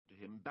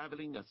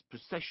unbabbling a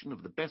procession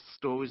of the best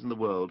stories in the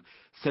world,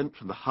 sent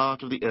from the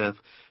heart of the earth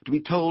to be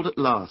told at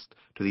last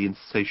to the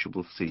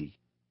insatiable sea.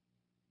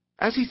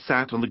 As he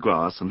sat on the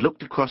grass and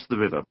looked across the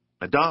river,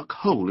 a dark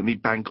hole in the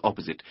bank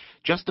opposite,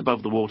 just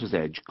above the water's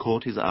edge,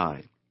 caught his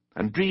eye,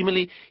 and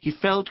dreamily he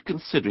fell to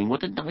considering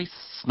what a nice,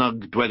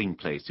 snug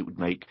dwelling-place it would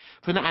make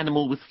for an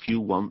animal with few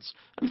wants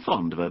and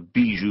fond of a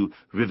bijou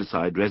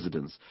riverside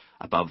residence,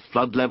 above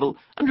flood level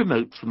and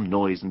remote from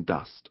noise and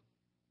dust.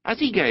 As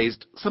he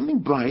gazed, something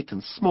bright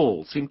and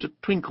small seemed to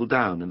twinkle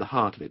down in the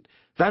heart of it,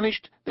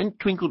 vanished, then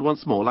twinkled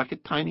once more like a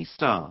tiny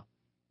star.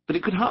 But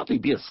it could hardly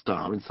be a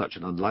star in such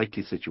an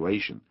unlikely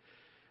situation,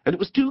 and it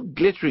was too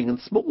glittering and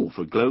small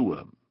for a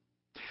glowworm.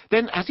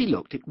 Then, as he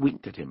looked, it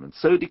winked at him, and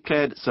so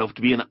declared itself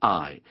to be an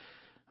eye,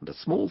 and a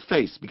small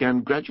face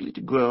began gradually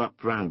to grow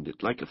up round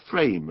it, like a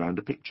frame round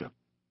a picture.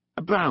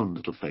 A brown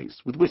little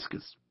face, with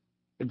whiskers.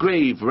 A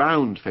grave,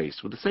 round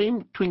face, with the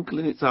same twinkle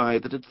in its eye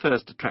that had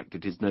first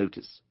attracted his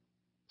notice.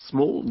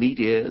 Small, neat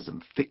ears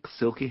and thick,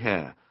 silky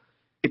hair.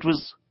 It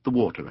was the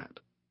water-rat.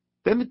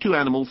 Then the two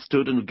animals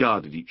stood and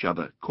regarded each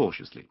other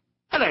cautiously.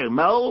 "Hello,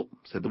 Mole,"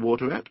 said the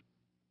water-rat.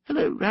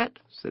 "Hello, Rat,"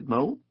 said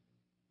Mole.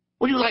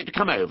 "Would you like to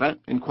come over?"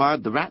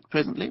 inquired the rat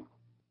presently.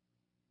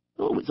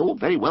 "Oh, it's all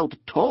very well to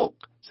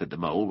talk," said the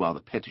Mole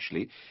rather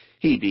pettishly,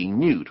 he being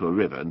new to a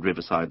river and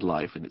riverside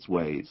life and its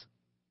ways.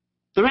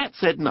 The rat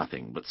said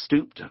nothing, but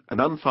stooped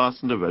and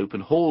unfastened a rope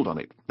and hauled on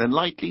it, then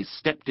lightly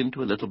stepped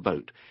into a little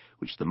boat,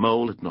 which the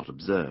Mole had not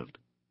observed.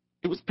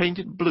 It was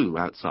painted blue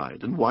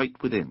outside and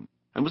white within,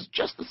 and was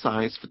just the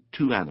size for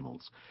two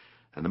animals,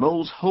 and the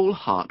Mole's whole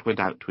heart went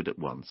out to it at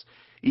once,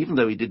 even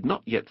though he did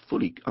not yet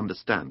fully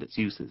understand its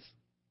uses.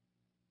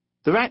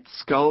 The rat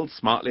sculled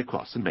smartly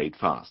across and made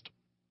fast.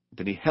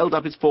 Then he held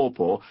up his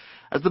forepaw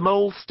as the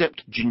Mole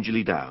stepped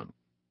gingerly down.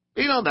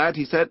 "In on that,"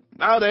 he said.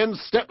 "Now then,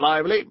 step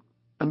lively."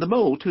 And the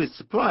Mole, to his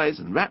surprise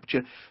and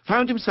rapture,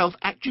 found himself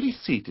actually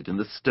seated in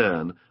the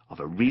stern of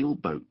a real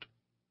boat.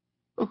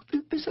 "Oh,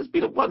 this has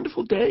been a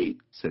wonderful day,"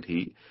 said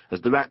he, as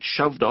the rat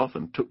shoved off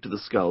and took to the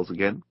sculls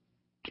again.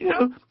 "Do you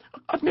know,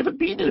 I've never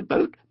been in a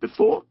boat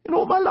before in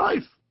all my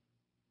life."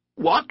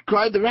 "What?"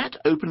 cried the rat,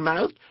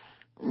 open-mouthed.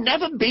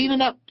 "Never been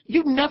in a...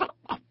 You never...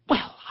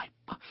 Well,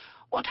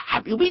 what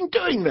have you been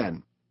doing,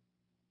 then?"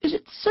 "Is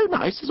it so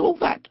nice as all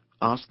that?"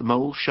 asked the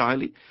Mole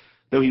shyly,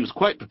 though he was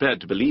quite prepared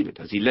to believe it,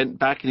 as he leant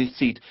back in his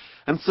seat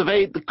and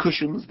surveyed the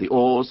cushions, the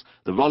oars,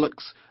 the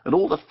rowlocks, and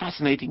all the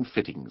fascinating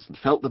fittings, and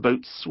felt the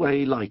boat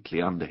sway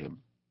lightly under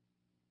him.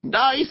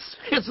 "Nice!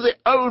 It's the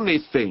only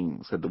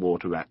thing," said the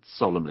water-rat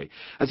solemnly,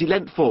 as he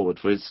leant forward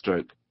for his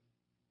stroke.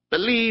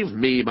 "Believe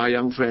me, my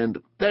young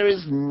friend, there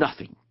is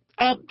nothing,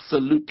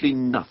 absolutely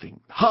nothing,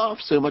 half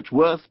so much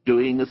worth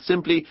doing as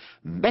simply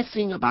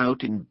messing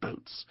about in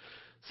boats.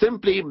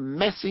 Simply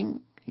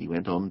messing," he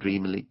went on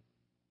dreamily,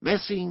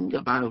 "messing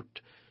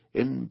about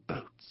in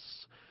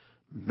boats.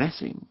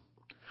 Messing—"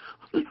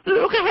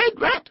 "Look ahead,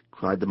 Rat!"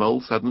 cried the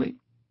Mole suddenly.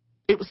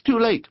 It was too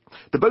late.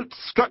 The boat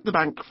struck the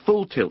bank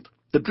full tilt.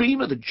 The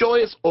dreamer, the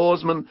joyous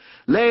oarsman,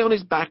 lay on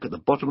his back at the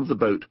bottom of the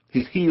boat,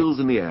 his heels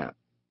in the air.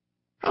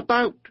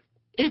 "About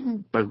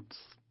in boats,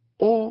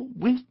 or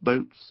with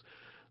boats,"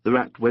 the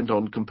rat went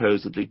on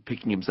composedly,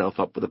 picking himself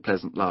up with a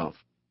pleasant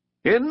laugh.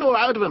 "In or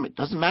out of 'em, it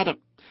doesn't matter.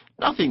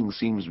 Nothing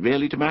seems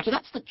really to matter.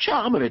 That's the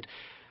charm of it.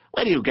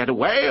 Whether you get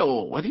away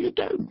or whether you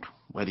don't,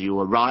 whether you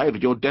arrive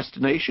at your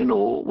destination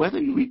or whether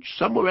you reach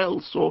somewhere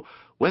else, or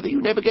whether you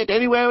never get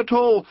anywhere at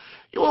all,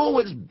 you're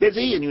always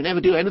busy and you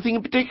never do anything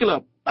in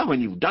particular. And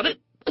when you've done it,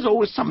 there's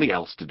always something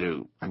else to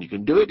do, and you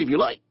can do it if you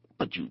like,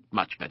 but you'd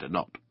much better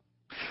not.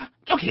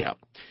 Look here,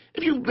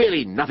 if you've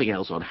really nothing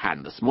else on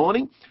hand this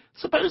morning,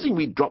 supposing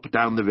we drop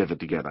down the river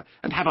together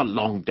and have a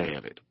long day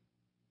of it."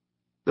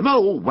 The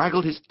Mole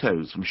waggled his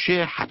toes from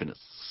sheer happiness,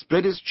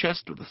 spread his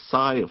chest with a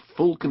sigh of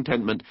full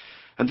contentment,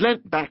 and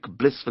leant back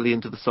blissfully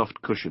into the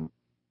soft cushion.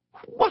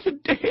 "What a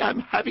day I'm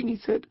having," he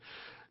said.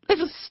 "Let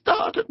us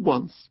start at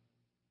once."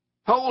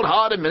 "Hold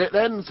hard a minute,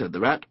 then," said the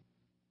rat.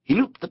 He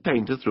looped the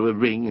painter through a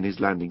ring in his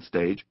landing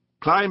stage,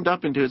 climbed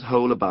up into his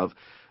hole above,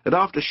 and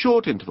after a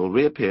short interval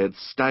reappeared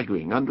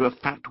staggering under a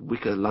fat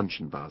wicker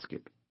luncheon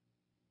basket.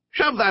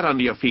 "Shove that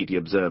under your feet," he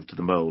observed to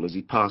the Mole as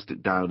he passed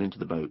it down into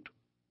the boat.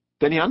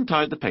 Then he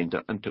untied the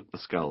painter and took the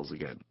sculls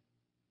again.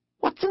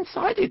 "What's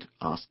inside it?"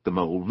 asked the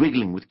Mole,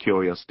 wriggling with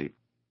curiosity.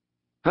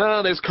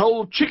 "There's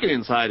cold chicken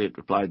inside it,"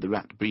 replied the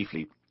rat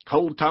briefly.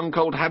 "Cold tongue,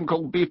 cold ham,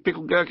 cold beef,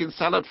 pickled gherkin,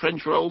 salad,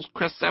 French rolls,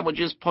 cress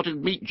sandwiches,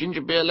 potted meat,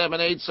 ginger beer,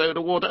 lemonade,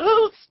 soda water—"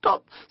 "Oh,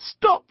 stop,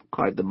 stop!"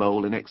 cried the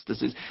Mole in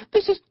ecstasies.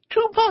 "This is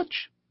too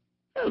much."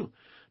 "Oh, do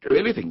you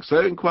really think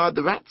so?" inquired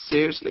the rat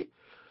seriously.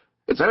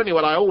 "It's only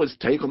what I always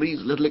take on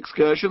these little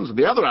excursions, and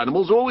the other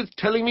animals are always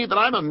telling me that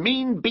I'm a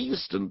mean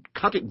beast and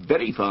cut it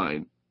very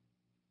fine."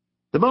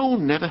 The Mole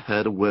never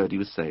heard a word he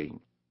was saying.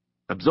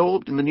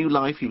 Absorbed in the new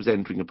life he was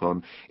entering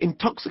upon,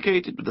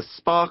 intoxicated with the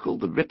sparkle,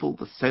 the ripple,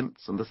 the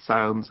scents, and the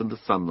sounds, and the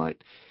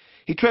sunlight,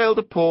 he trailed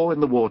a paw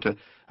in the water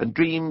and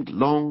dreamed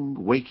long,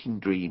 waking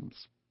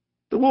dreams.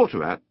 The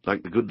water-rat,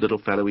 like the good little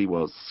fellow he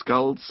was,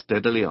 sculled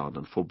steadily on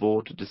and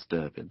forbore to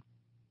disturb him.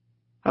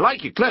 "I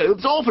like your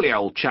clothes awfully,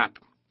 old chap,"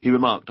 he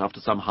remarked after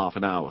some half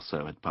an hour or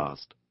so had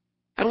passed.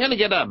 "I'm going to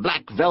get a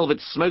black velvet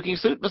smoking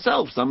suit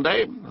myself some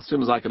day, as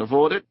soon as I can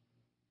afford it."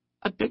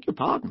 "I beg your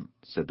pardon,"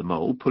 said the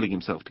Mole, pulling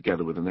himself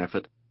together with an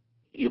effort.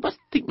 "You must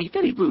think me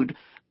very rude,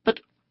 but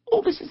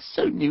all this is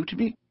so new to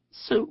me.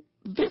 So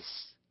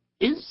this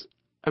is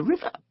a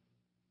river?"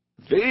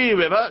 "The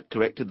river,"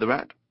 corrected the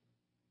Rat.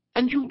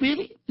 "And you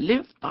really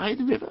live by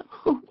the river?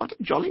 Oh, what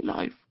a jolly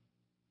life!"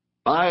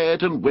 "By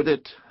it and with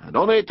it, and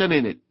on it and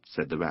in it,"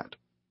 said the Rat.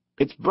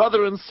 "It's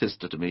brother and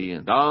sister to me,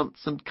 and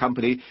aunts and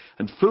company,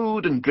 and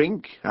food and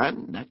drink,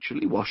 and,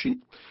 naturally,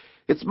 washing.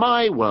 It's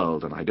my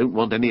world, and I don't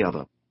want any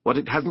other. What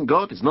it hasn't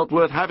got is not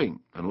worth having,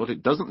 and what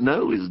it doesn't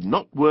know is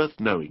not worth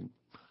knowing.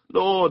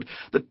 Lord,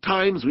 the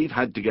times we've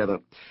had together,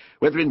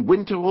 whether in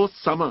winter or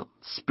summer,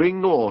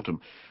 spring or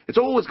autumn, it's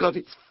always got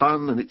its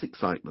fun and its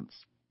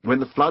excitements. When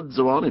the floods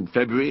are on in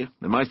February,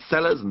 and my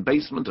cellars and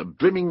basement are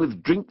brimming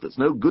with drink that's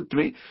no good to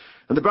me,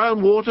 and the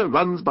brown water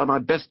runs by my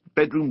best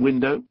bedroom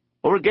window,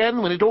 or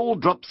again when it all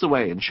drops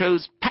away and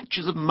shows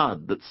patches of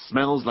mud that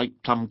smells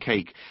like plum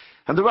cake,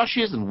 and the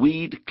rushes and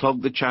weed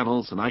clog the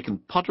channels, and I can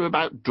potter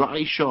about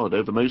dry shod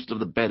over most of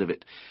the bed of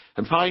it,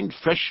 and find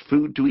fresh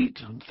food to eat,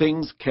 and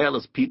things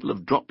careless people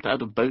have dropped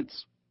out of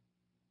boats."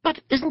 "But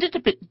isn't it a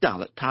bit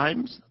dull at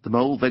times?" the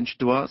Mole ventured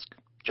to ask.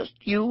 "Just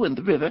you and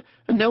the river,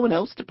 and no one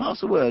else to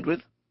pass a word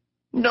with?"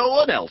 "No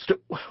one else to...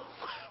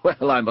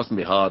 Well, I mustn't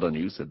be hard on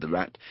you," said the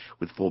Rat,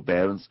 with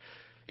forbearance.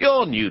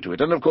 "You're new to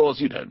it, and of course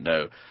you don't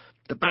know.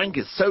 The bank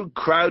is so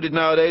crowded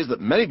nowadays that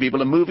many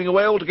people are moving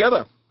away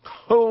altogether.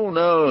 Oh,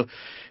 no,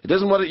 it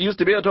isn't what it used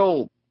to be at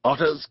all.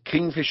 Otters,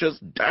 kingfishers,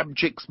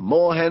 dabchicks,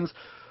 moorhens,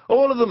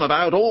 all of them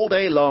about all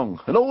day long,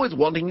 and always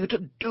wanting you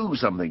to do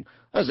something,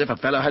 as if a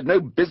fellow had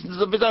no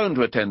business of his own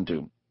to attend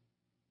to."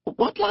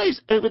 "What lies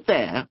over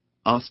there?"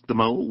 asked the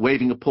Mole,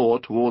 waving a paw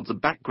towards a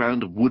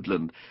background of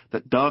woodland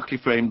that darkly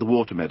framed the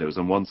water meadows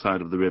on one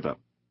side of the river.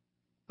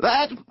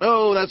 "That?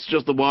 Oh, that's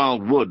just the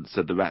wild wood,"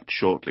 said the Rat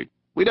shortly.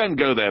 "We don't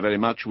go there very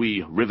much,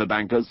 we river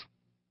bankers."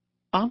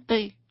 Aren't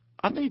they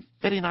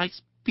very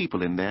nice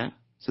people in there?"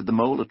 said the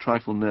Mole a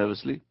trifle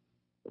nervously.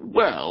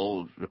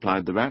 "Well,"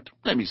 replied the Rat,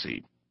 "let me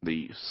see.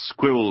 The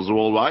squirrels are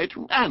all right,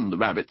 and the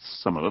rabbits,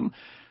 some of them,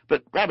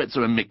 but rabbits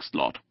are a mixed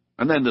lot.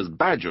 And then there's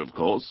Badger, of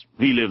course.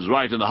 He lives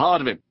right in the heart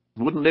of it.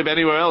 Wouldn't live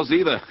anywhere else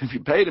either, if you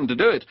paid him to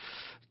do it.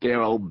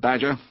 Dear old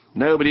Badger.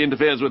 Nobody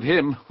interferes with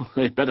him.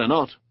 They'd better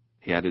not,"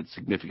 he added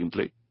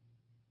significantly.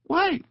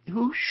 "Why,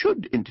 who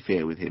should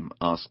interfere with him?"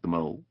 asked the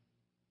Mole.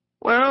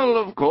 "Well,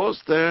 of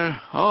course,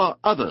 there are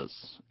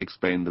others,"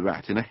 explained the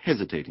Rat in a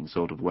hesitating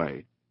sort of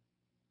way.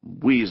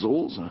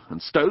 "Weasels,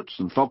 and stoats,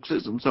 and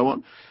foxes, and so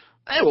on.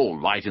 They're all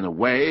right in a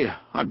way.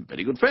 I'm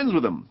very good friends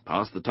with them,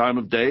 past the time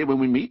of day when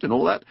we meet and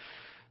all that.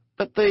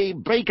 But they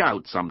break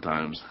out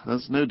sometimes,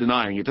 there's no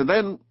denying it, and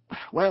then,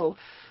 well,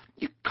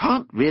 you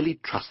can't really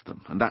trust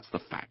them, and that's the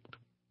fact."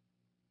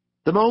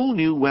 The Mole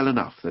knew well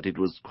enough that it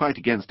was quite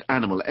against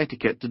animal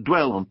etiquette to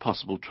dwell on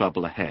possible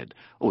trouble ahead,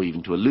 or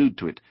even to allude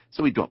to it,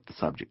 so he dropped the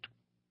subject.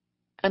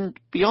 "And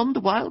beyond the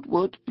wild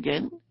wood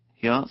again?"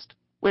 he asked,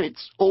 "where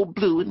it's all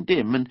blue and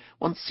dim, and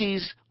one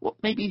sees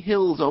what may be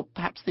hills, or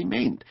perhaps they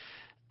mayn't,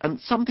 and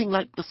something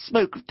like the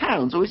smoke of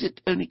towns, or is it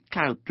only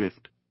cloud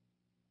drift?"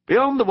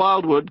 "Beyond the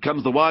wild wood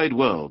comes the wide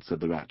world," said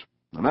the Rat,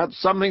 "and that's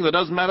something that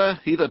doesn't matter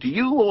either to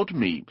you or to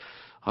me.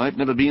 I've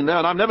never been there,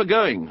 and I'm never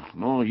going,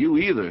 nor you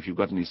either, if you've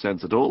got any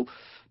sense at all.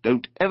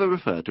 Don't ever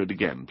refer to it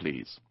again,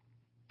 please.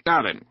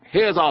 Now then,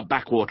 here's our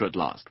backwater at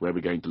last, where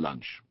we're going to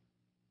lunch."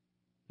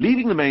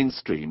 Leaving the main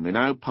stream, they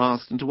now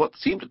passed into what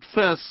seemed at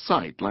first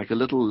sight like a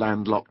little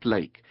landlocked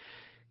lake.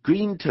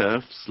 Green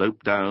turf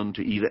sloped down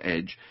to either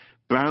edge,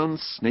 brown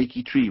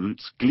snaky tree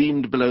roots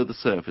gleamed below the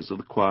surface of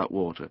the quiet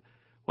water,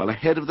 while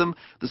ahead of them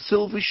the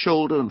silvery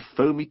shoulder and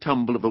foamy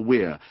tumble of a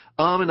weir,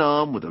 arm in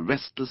arm with a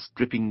restless,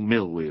 dripping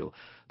mill-wheel,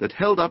 that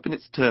held up in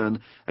its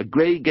turn a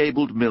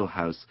grey-gabled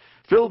mill-house,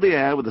 filled the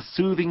air with a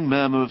soothing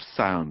murmur of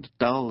sound,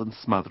 dull and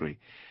smothery,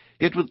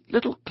 yet with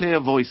little clear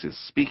voices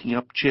speaking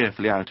up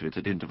cheerfully out of it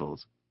at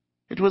intervals.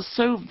 It was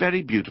so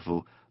very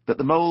beautiful that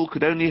the Mole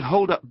could only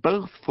hold up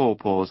both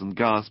forepaws and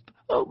gasp,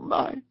 "Oh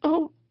my,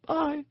 oh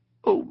my,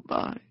 oh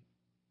my."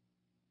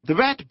 The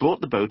Rat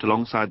brought the boat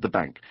alongside the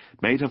bank,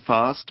 made her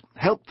fast,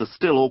 helped the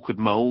still awkward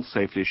Mole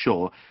safely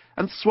ashore,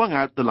 and swung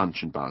out the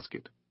luncheon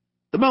basket.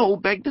 The Mole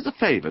begged as a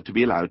favour to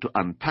be allowed to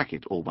unpack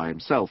it all by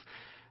himself,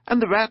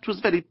 and the Rat was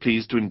very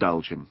pleased to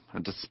indulge him,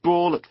 and to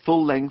sprawl at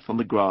full length on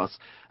the grass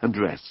and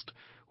rest,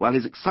 while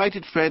his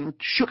excited friend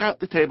shook out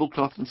the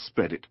tablecloth and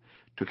spread it,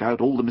 took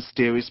out all the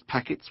mysterious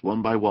packets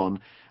one by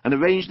one, and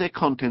arranged their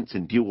contents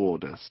in due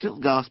order, still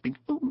gasping,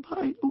 "Oh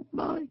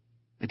my,"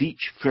 at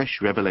each fresh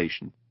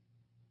revelation.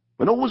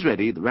 When all was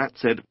ready, the Rat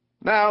said,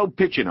 "Now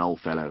pitch in,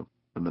 old fellow,"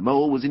 and the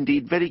Mole was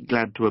indeed very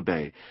glad to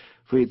obey,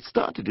 for he had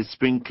started his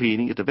spring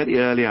cleaning at a very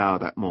early hour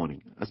that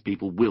morning, as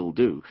people will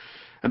do,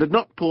 and had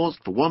not paused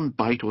for one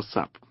bite or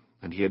sup,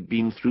 and he had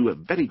been through a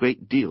very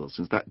great deal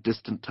since that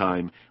distant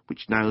time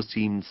which now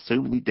seemed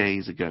so many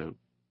days ago.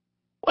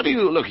 "What are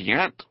you looking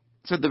at?"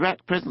 said the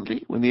rat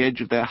presently, when the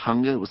edge of their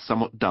hunger was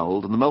somewhat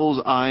dulled, and the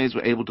mole's eyes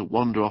were able to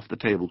wander off the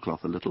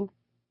tablecloth a little.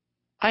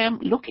 "I am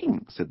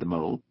looking," said the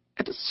mole,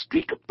 "at a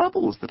streak of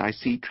bubbles that I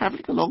see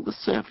travelling along the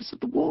surface of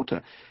the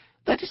water.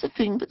 That is a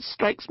thing that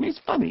strikes me as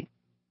funny."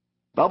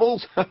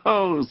 "Bubbles?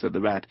 Ho!" said the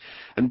rat,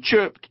 and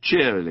chirped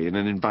cheerily in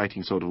an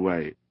inviting sort of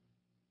way.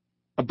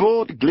 A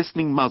broad,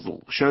 glistening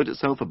muzzle showed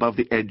itself above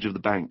the edge of the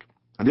bank,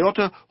 and the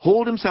otter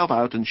hauled himself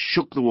out and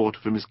shook the water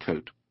from his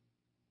coat.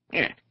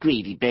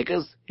 "Greedy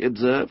beggars," he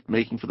observed,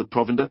 making for the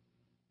provender.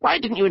 "Why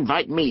didn't you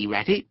invite me,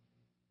 Ratty?"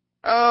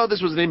 "Oh,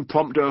 this was an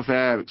impromptu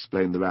affair,"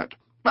 explained the rat.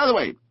 "By the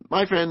way,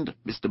 my friend,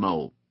 Mr.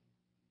 Mole."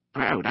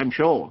 "Proud, I'm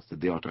sure," said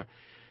the otter,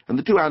 and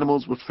the two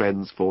animals were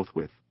friends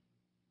forthwith.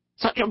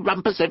 "Such a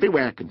rumpus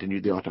everywhere,"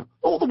 continued the otter.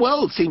 "All the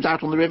world seems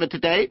out on the river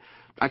today.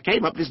 I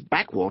came up this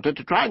backwater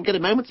to try and get a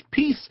moment's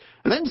peace,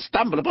 and then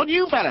stumble upon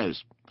you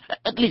fellows.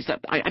 At least,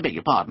 I beg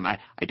your pardon, I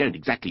don't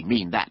exactly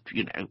mean that,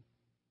 you know."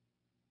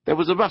 There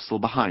was a rustle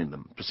behind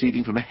them,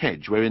 proceeding from a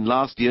hedge wherein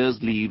last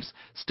year's leaves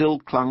still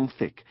clung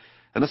thick,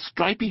 and a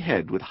stripy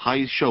head with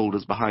high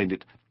shoulders behind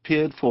it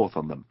peered forth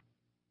on them.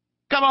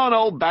 "Come on,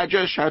 old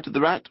badger," shouted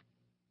the rat.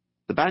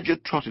 The badger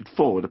trotted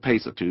forward a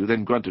pace or two,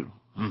 then grunted,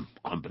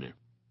 "Company,"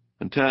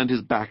 and turned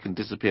his back and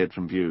disappeared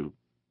from view.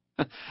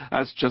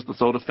 "That's just the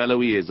sort of fellow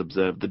he is,"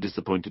 observed the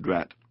disappointed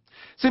rat.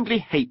 "Simply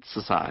hates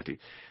society.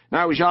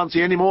 Now we shan't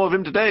see any more of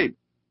him today.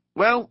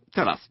 Well,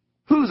 tell us,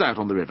 who's out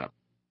on the river?"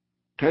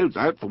 "Toad's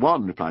out, for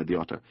one," replied the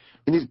otter,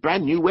 "in his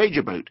brand-new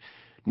wager boat.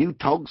 New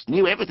togs,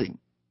 new everything."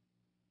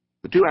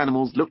 The two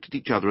animals looked at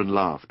each other and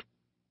laughed.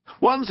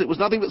 "Once it was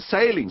nothing but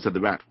sailing," said the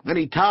rat. "Then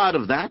he tired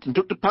of that and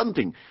took to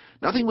punting.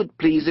 Nothing would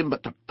please him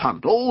but to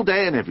punt all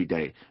day and every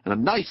day, and a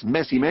nice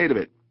mess he made of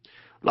it.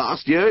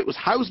 Last year it was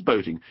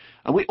houseboating,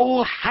 and we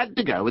all had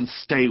to go and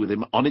stay with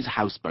him on his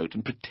houseboat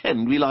and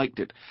pretend we liked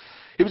it.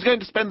 He was going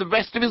to spend the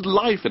rest of his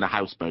life in a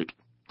houseboat.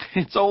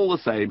 It's all the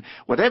same.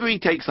 Whatever he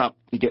takes up,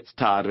 he gets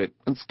tired of it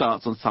and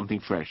starts on something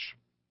fresh."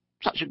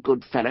 "Such a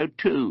good fellow,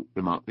 too,"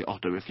 remarked the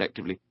otter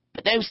reflectively.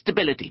 "But no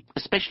stability,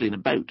 especially in a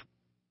boat."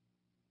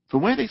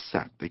 From where they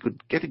sat, they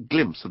could get a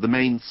glimpse of the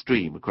main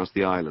stream across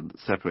the island that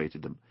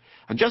separated them,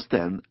 and just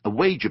then a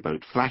wager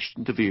boat flashed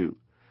into view.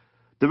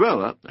 The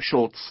rower, a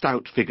short,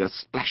 stout figure,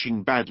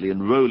 splashing badly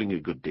and rolling a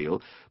good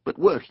deal, but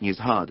working his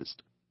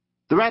hardest.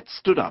 The rat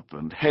stood up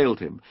and hailed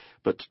him,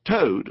 but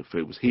Toad, for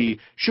it was he,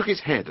 shook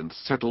his head and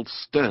settled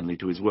sternly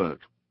to his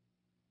work.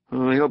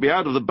 "He'll be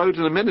out of the boat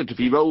in a minute if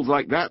he rolls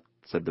like that,"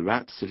 said the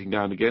rat, sitting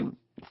down again.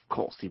 "Of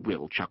course he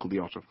will," chuckled the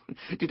otter.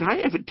 "Did I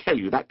ever tell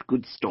you that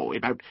good story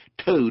about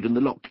Toad and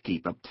the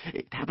lock-keeper?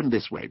 It happened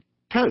this way.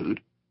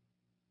 Toad—"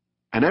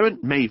 An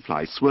errant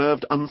mayfly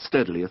swerved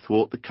unsteadily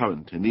athwart the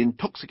current in the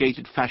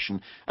intoxicated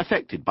fashion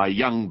affected by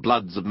young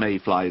bloods of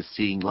mayflies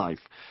seeing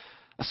life.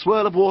 A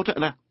swirl of water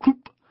and a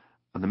croup,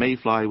 and the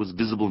mayfly was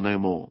visible no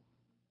more.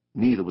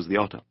 Neither was the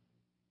otter.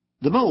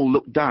 The mole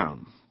looked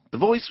down. The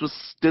voice was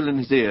still in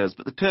his ears,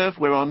 but the turf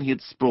whereon he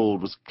had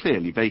sprawled was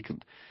clearly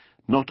vacant.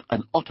 Not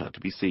an otter to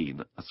be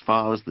seen, as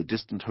far as the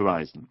distant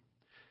horizon.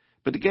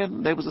 But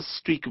again there was a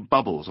streak of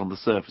bubbles on the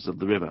surface of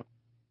the river.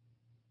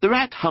 The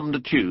rat hummed a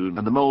tune,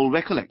 and the mole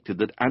recollected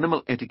that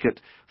animal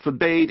etiquette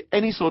forbade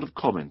any sort of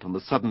comment on the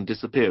sudden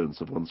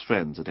disappearance of one's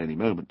friends at any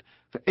moment,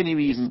 for any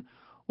reason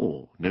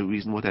or no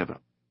reason whatever.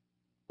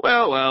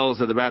 "Well, well,"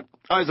 said the rat,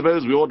 "I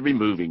suppose we ought to be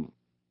moving.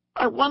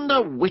 I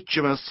wonder which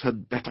of us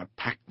had better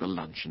pack the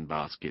luncheon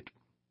basket."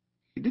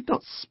 He did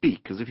not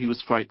speak as if he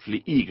was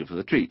frightfully eager for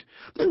the treat.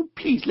 "Oh,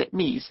 please let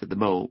me," said the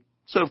mole,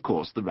 so of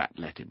course the rat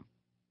let him.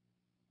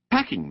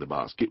 Packing the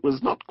basket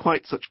was not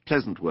quite such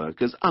pleasant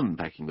work as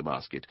unpacking the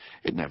basket.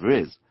 It never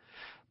is.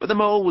 But the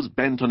mole was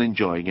bent on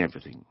enjoying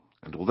everything,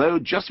 and although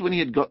just when he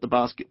had got the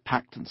basket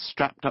packed and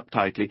strapped up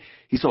tightly,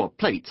 he saw a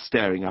plate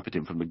staring up at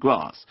him from the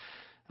grass,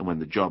 and when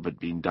the job had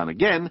been done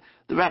again,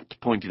 the rat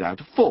pointed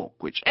out a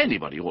fork, which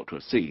anybody ought to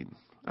have seen,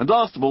 and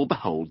last of all,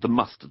 behold, the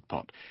mustard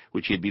pot,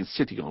 which he had been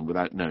sitting on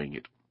without knowing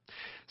it.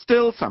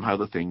 Still, somehow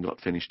the thing got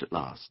finished at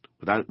last,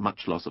 without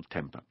much loss of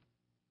temper.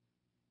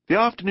 The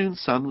afternoon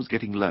sun was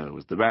getting low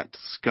as the rat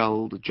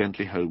sculled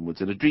gently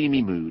homewards in a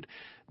dreamy mood,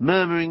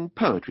 murmuring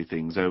poetry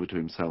things over to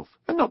himself,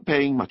 and not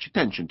paying much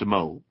attention to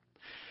Mole.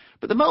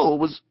 But the mole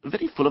was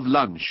very full of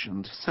lunch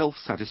and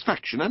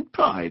self-satisfaction and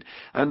pride,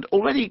 and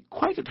already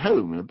quite at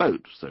home in a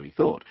boat, so he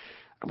thought,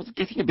 and was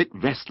getting a bit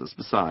restless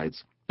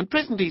besides. And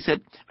presently he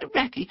said,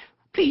 "Ratty,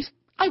 please,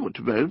 I want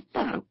to row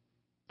now."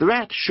 The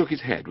rat shook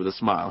his head with a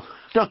smile.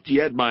 "Not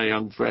yet, my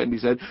young friend," he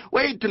said.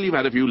 "Wait till you've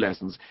had a few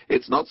lessons.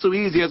 It's not so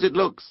easy as it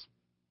looks."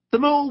 The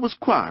mole was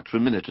quiet for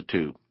a minute or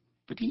two,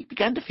 but he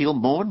began to feel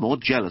more and more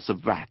jealous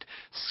of Rat,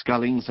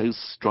 sculling so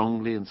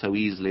strongly and so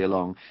easily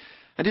along,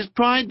 and his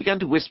pride began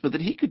to whisper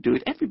that he could do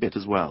it every bit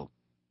as well.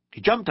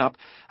 He jumped up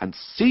and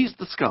seized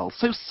the scull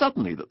so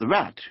suddenly that the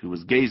rat, who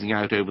was gazing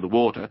out over the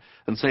water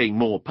and saying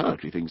more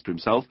poetry things to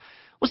himself,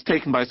 was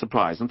taken by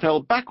surprise and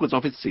fell backwards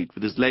off his seat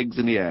with his legs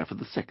in the air for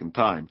the second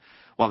time,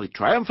 while the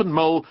triumphant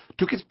mole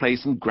took his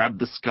place and grabbed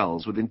the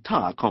sculls with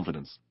entire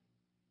confidence.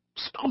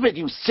 "Stop it,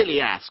 you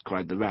silly ass!"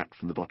 cried the rat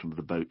from the bottom of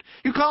the boat.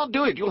 "You can't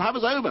do it! You'll have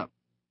us over!"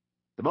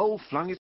 The mole flung his